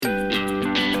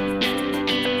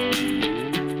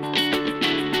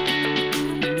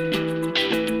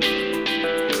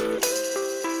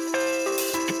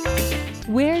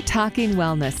Talking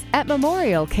Wellness at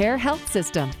Memorial Care Health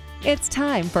System. It's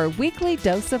time for Weekly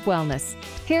Dose of Wellness.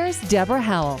 Here's Deborah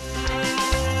Howell.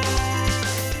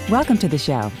 Welcome to the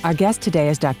show. Our guest today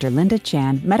is Dr. Linda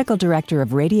Chan, Medical Director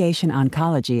of Radiation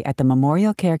Oncology at the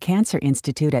Memorial Care Cancer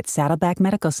Institute at Saddleback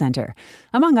Medical Center.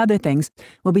 Among other things,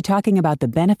 we'll be talking about the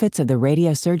benefits of the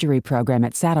radiosurgery program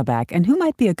at Saddleback and who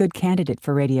might be a good candidate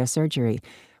for radiosurgery.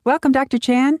 Welcome, Dr.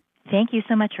 Chan. Thank you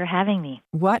so much for having me.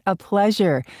 What a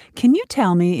pleasure. Can you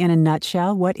tell me in a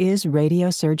nutshell what is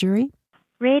radiosurgery?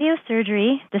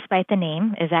 Radiosurgery, despite the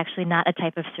name, is actually not a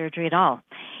type of surgery at all.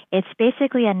 It's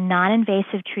basically a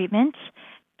non-invasive treatment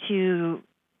to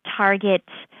target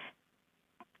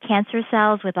cancer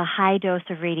cells with a high dose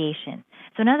of radiation.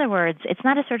 So in other words, it's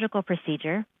not a surgical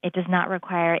procedure. It does not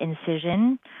require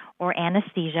incision or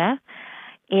anesthesia.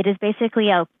 It is basically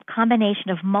a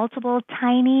combination of multiple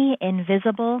tiny,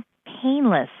 invisible,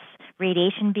 painless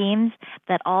radiation beams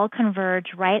that all converge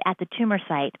right at the tumor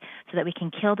site so that we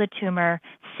can kill the tumor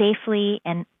safely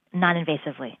and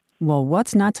non-invasively. Well,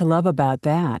 what's not to love about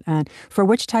that? And for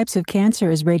which types of cancer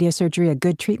is radiosurgery a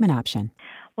good treatment option?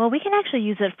 Well, we can actually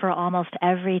use it for almost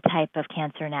every type of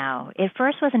cancer now. It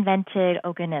first was invented,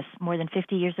 oh goodness, more than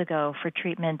 50 years ago for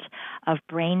treatment of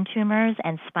brain tumors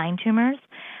and spine tumors.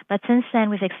 But since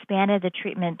then, we've expanded the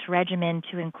treatment regimen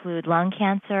to include lung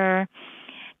cancer,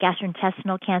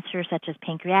 gastrointestinal cancer such as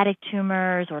pancreatic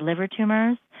tumors or liver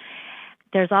tumors.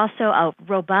 There's also a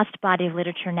robust body of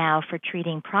literature now for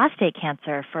treating prostate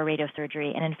cancer for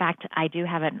radiosurgery. And in fact, I do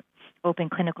have an open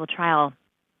clinical trial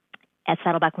at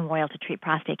Saddleback Memorial to treat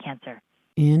prostate cancer.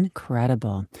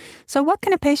 Incredible. So what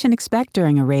can a patient expect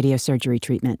during a radiosurgery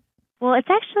treatment? Well, it's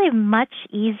actually much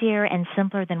easier and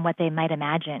simpler than what they might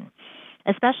imagine,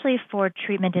 especially for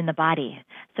treatment in the body.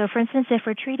 So for instance, if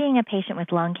we're treating a patient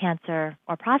with lung cancer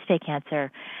or prostate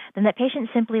cancer, then that patient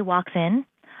simply walks in,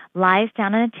 lies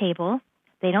down on a table.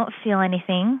 They don't feel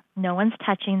anything. No one's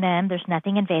touching them. There's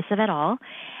nothing invasive at all.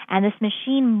 And this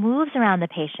machine moves around the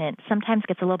patient, sometimes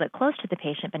gets a little bit close to the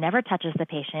patient, but never touches the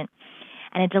patient.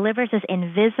 And it delivers this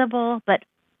invisible but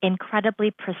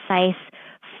incredibly precise,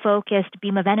 focused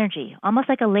beam of energy, almost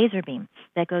like a laser beam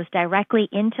that goes directly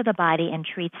into the body and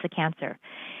treats the cancer.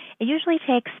 It usually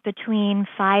takes between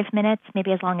 5 minutes,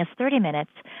 maybe as long as 30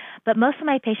 minutes, but most of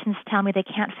my patients tell me they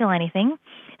can't feel anything.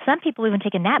 Some people even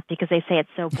take a nap because they say it's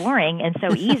so boring and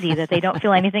so easy that they don't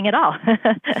feel anything at all.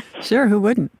 Sure, who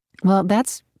wouldn't? Well,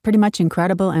 that's pretty much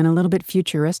incredible and a little bit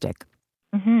futuristic.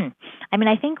 Mm-hmm. I mean,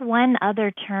 I think one other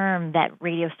term that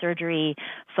radiosurgery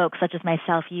folks such as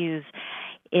myself use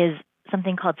is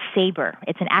something called SABR.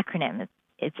 It's an acronym.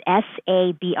 It's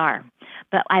SABR.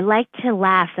 But I like to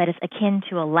laugh that it's akin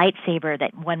to a lightsaber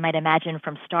that one might imagine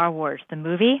from Star Wars, the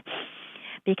movie,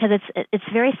 because it's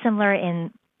very similar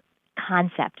in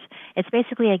concept. It's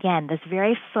basically, again, this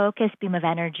very focused beam of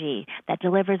energy that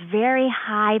delivers very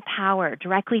high power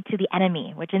directly to the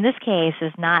enemy, which in this case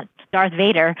is not Darth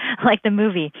Vader like the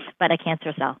movie, but a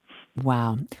cancer cell.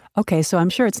 Wow. Okay, so I'm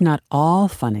sure it's not all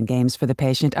fun and games for the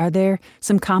patient. Are there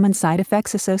some common side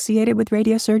effects associated with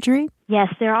radiosurgery? Yes,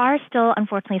 there are still,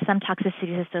 unfortunately, some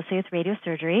toxicities associated with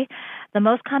radiosurgery. The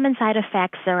most common side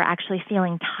effects are actually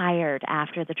feeling tired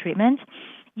after the treatment.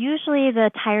 Usually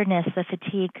the tiredness, the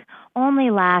fatigue,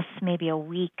 only lasts maybe a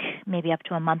week, maybe up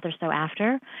to a month or so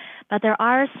after. But there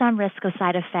are some risk of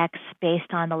side effects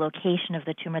based on the location of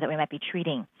the tumor that we might be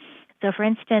treating. So for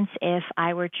instance, if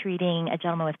I were treating a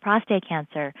gentleman with prostate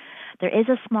cancer, there is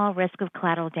a small risk of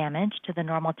collateral damage to the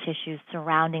normal tissues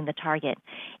surrounding the target.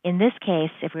 In this case,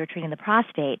 if we were treating the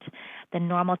prostate, the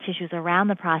normal tissues around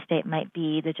the prostate might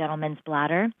be the gentleman's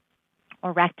bladder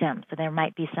or rectum. So there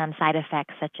might be some side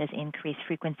effects such as increased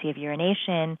frequency of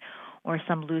urination or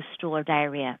some loose stool or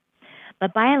diarrhea.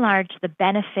 But by and large, the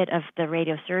benefit of the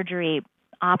radiosurgery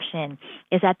option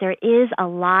is that there is a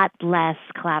lot less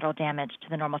collateral damage to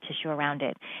the normal tissue around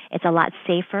it. It's a lot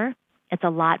safer. It's a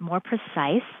lot more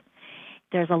precise.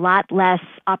 There's a lot less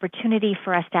opportunity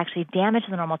for us to actually damage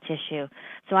the normal tissue.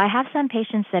 So I have some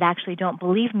patients that actually don't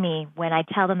believe me when I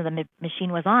tell them the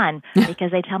machine was on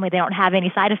because they tell me they don't have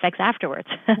any side effects afterwards.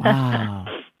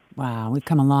 Wow. We've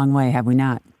come a long way, have we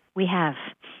not? We have.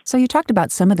 So you talked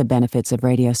about some of the benefits of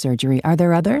radiosurgery. Are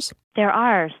there others? There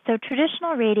are. So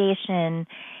traditional radiation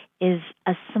is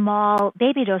a small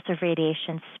baby dose of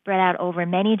radiation spread out over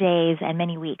many days and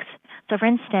many weeks. So for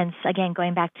instance, again,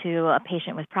 going back to a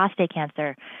patient with prostate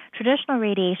cancer, traditional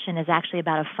radiation is actually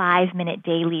about a 5-minute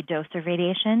daily dose of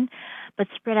radiation, but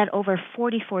spread out over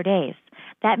 44 days.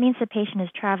 That means the patient is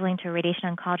traveling to a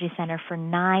radiation oncology center for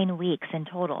 9 weeks in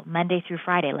total, Monday through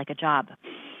Friday, like a job.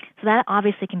 So that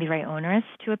obviously can be very onerous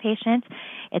to a patient.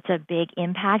 It's a big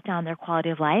impact on their quality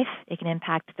of life. It can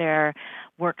impact their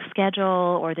work schedule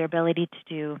or their ability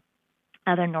to do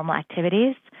other normal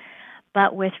activities.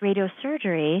 But with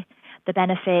radiosurgery, the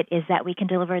benefit is that we can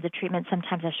deliver the treatment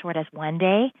sometimes as short as 1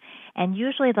 day, and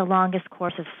usually the longest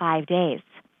course is 5 days.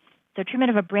 So treatment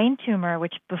of a brain tumor,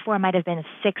 which before might have been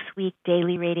a 6-week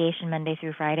daily radiation Monday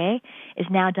through Friday, is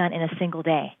now done in a single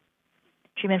day.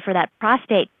 Treatment for that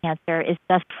prostate cancer is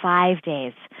just 5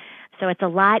 days. So it's a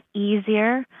lot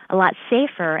easier, a lot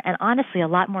safer, and honestly a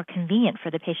lot more convenient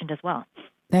for the patient as well.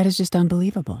 That is just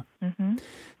unbelievable. Mm-hmm.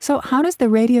 So how does the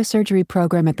radiosurgery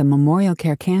program at the Memorial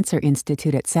Care Cancer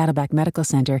Institute at Saddleback Medical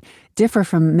Center differ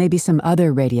from maybe some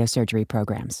other radiosurgery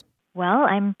programs? Well,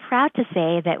 I'm proud to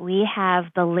say that we have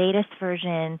the latest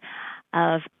version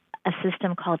of a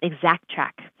system called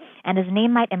ExactTrack. And as the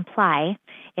name might imply,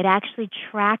 it actually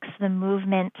tracks the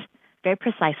movement very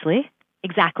precisely,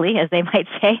 exactly, as they might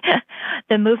say,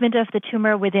 the movement of the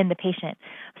tumor within the patient.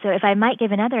 So if I might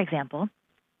give another example,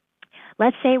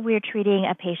 let's say we're treating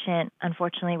a patient,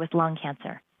 unfortunately, with lung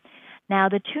cancer. Now,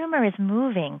 the tumor is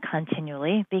moving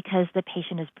continually because the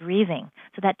patient is breathing.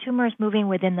 So that tumor is moving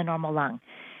within the normal lung.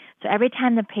 So every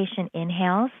time the patient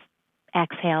inhales,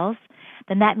 exhales,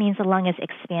 then that means the lung is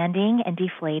expanding and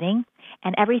deflating,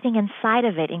 and everything inside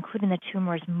of it, including the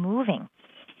tumor, is moving.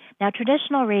 Now,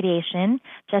 traditional radiation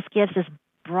just gives this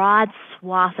broad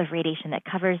swath of radiation that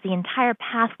covers the entire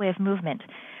pathway of movement.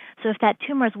 So if that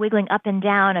tumor is wiggling up and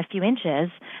down a few inches,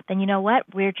 then you know what?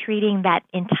 We're treating that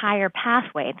entire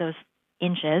pathway, those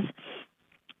inches,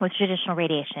 with traditional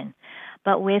radiation.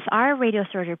 But with our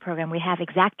radiosurgery program, we have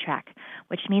ExactTrack,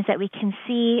 which means that we can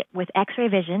see with X-ray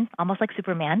vision, almost like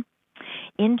Superman,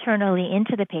 internally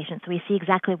into the patient, so we see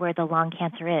exactly where the lung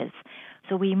cancer is.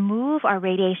 So we move our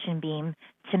radiation beam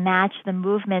to match the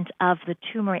movement of the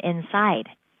tumor inside.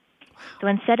 So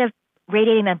instead of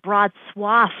radiating a broad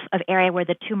swath of area where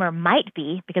the tumor might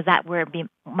be, because that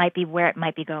might be where it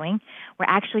might be going, we're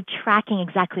actually tracking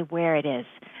exactly where it is.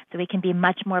 So we can be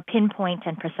much more pinpoint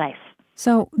and precise.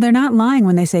 So they're not lying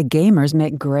when they say gamers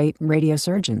make great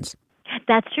radiosurgeons.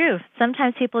 That's true.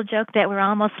 Sometimes people joke that we're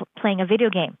almost playing a video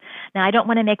game. Now, I don't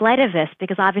want to make light of this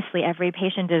because obviously every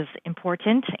patient is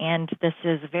important and this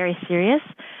is very serious.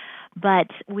 But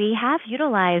we have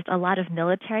utilized a lot of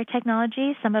military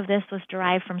technology. Some of this was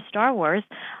derived from Star Wars.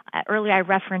 Earlier, I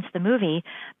referenced the movie,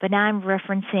 but now I'm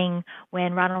referencing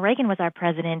when Ronald Reagan was our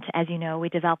president. As you know, we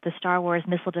developed the Star Wars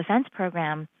Missile Defense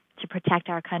Program to protect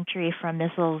our country from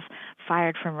missiles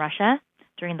fired from Russia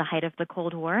during the height of the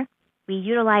Cold War. We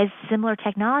utilized similar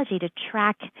technology to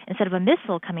track, instead of a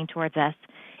missile coming towards us,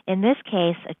 in this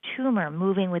case, a tumor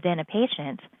moving within a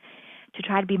patient, to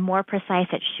try to be more precise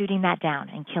at shooting that down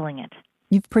and killing it.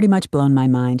 You've pretty much blown my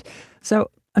mind. So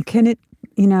can it,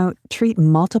 treat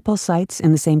multiple sites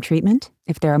in the same treatment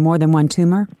if there are more than one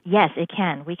tumor? Yes, it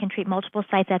can. We can treat multiple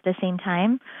sites at the same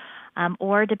time,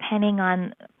 or depending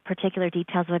on particular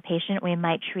details of a patient, we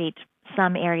might treat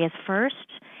some areas first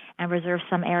and reserve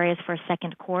some areas for a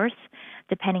second course,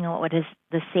 depending on what is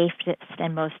the safest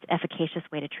and most efficacious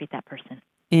way to treat that person.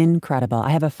 Incredible. I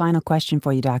have a final question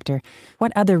for you, Doctor.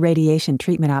 What other radiation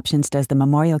treatment options does the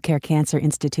Memorial Care Cancer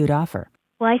Institute offer?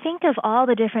 Well, I think of all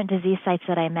the different disease sites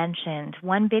that I mentioned,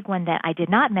 one big one that I did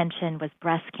not mention was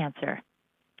breast cancer.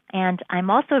 And I'm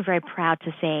also very proud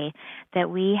to say that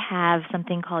we have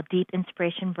something called Deep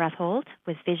Inspiration Breath Hold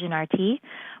with Vision RT,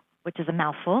 which is a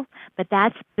mouthful, but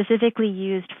that's specifically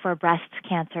used for breast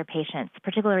cancer patients,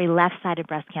 particularly left-sided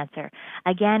breast cancer.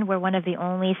 Again, we're one of the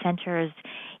only centers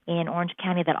in Orange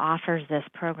County that offers this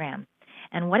program.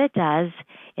 And what it does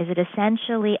is it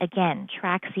essentially, again,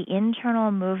 tracks the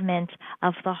internal movement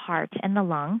of the heart and the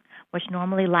lung, which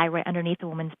normally lie right underneath the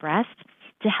woman's breast,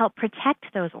 to help protect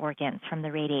those organs from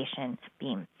the radiation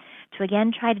beam. To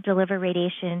again try to deliver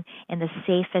radiation in the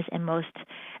safest and most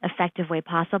effective way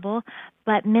possible,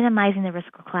 but minimizing the risk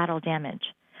of collateral damage.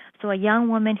 So a young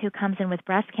woman who comes in with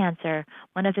breast cancer,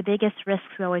 one of the biggest risks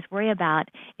we always worry about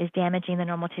is damaging the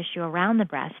normal tissue around the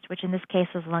breast, which in this case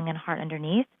is lung and heart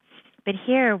underneath. But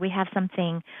here we have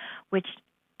something which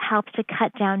helps to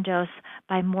cut down dose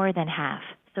by more than half.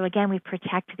 So again, we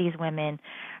protect these women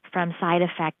from side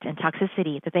effect and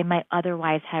toxicity that they might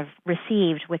otherwise have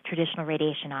received with traditional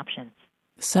radiation options.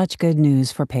 Such good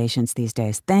news for patients these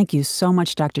days. Thank you so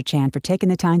much, Dr. Chan, for taking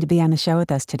the time to be on the show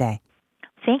with us today.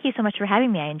 Thank you so much for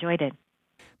having me. I enjoyed it.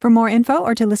 For more info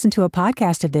or to listen to a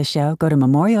podcast of this show, go to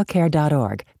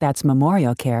memorialcare.org. That's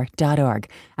memorialcare.org.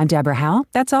 I'm Deborah Howell.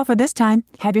 That's all for this time.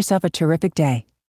 Have yourself a terrific day.